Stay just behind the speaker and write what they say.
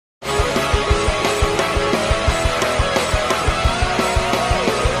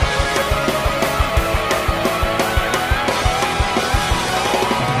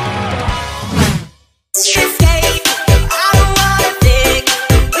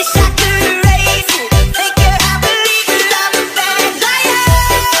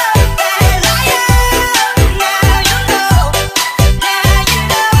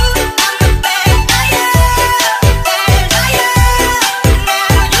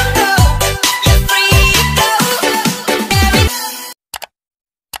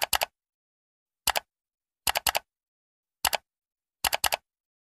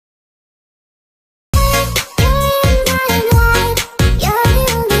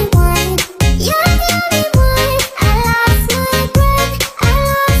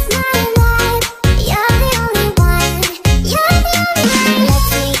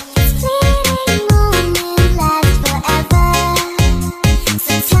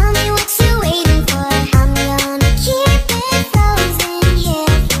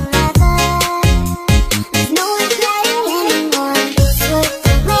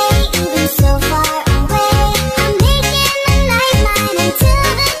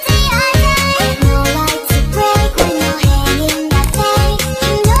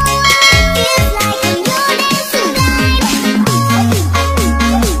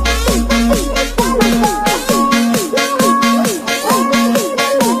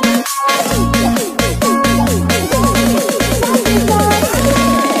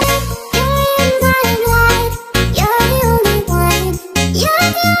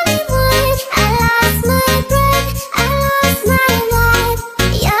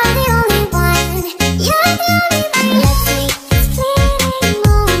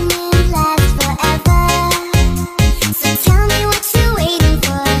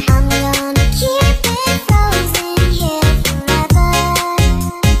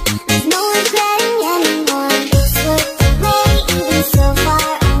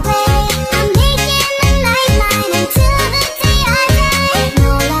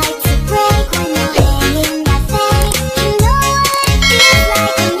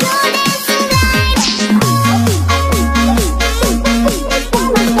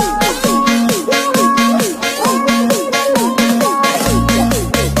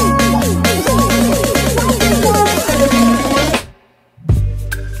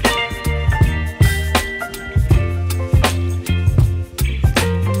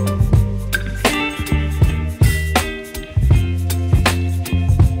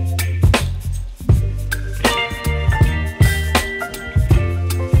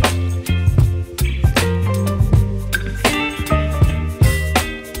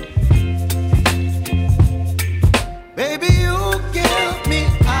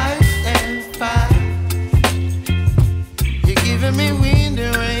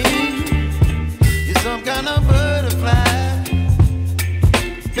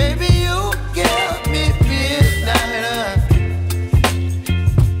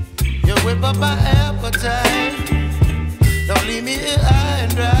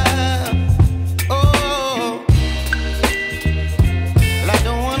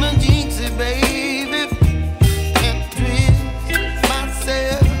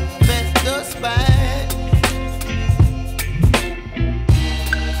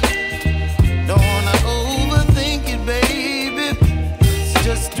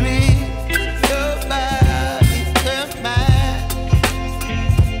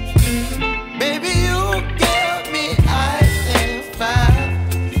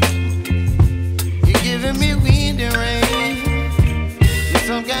giving me wind and rain. You're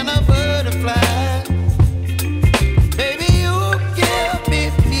some kind of butterfly. Baby, you give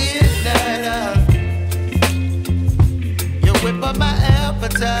me midnight. You whip up my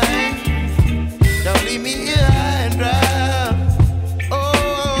appetite. Don't leave me here high and dry.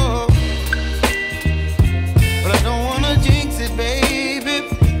 Oh, but I don't wanna jinx it, baby.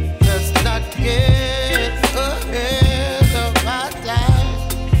 Let's not get ahead of my time.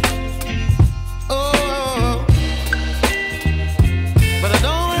 Oh, but I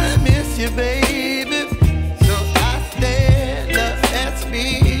don't wanna miss you, baby. So I stand up and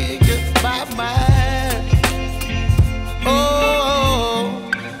speak just my mind. Oh.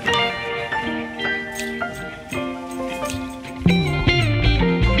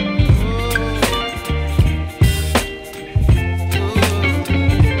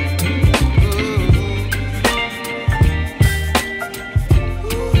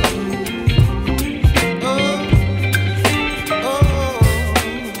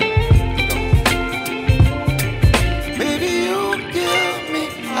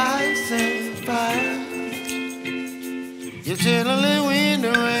 You're chilling wind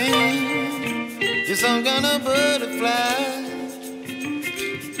and rain. You're some kind of butterfly.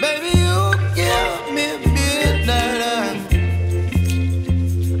 Baby, you give me midnight.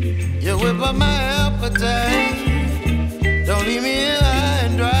 You whip up my appetite. Don't leave me here high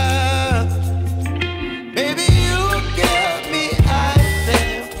and dry. Baby, you give me ice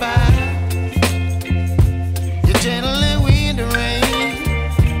and fire. You're channeling wind and rain.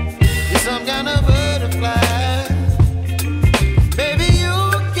 You're some kind of butterfly.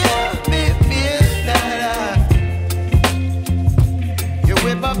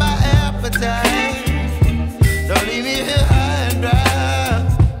 Don't leave me here high and dry.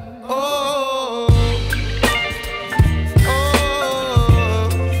 Oh,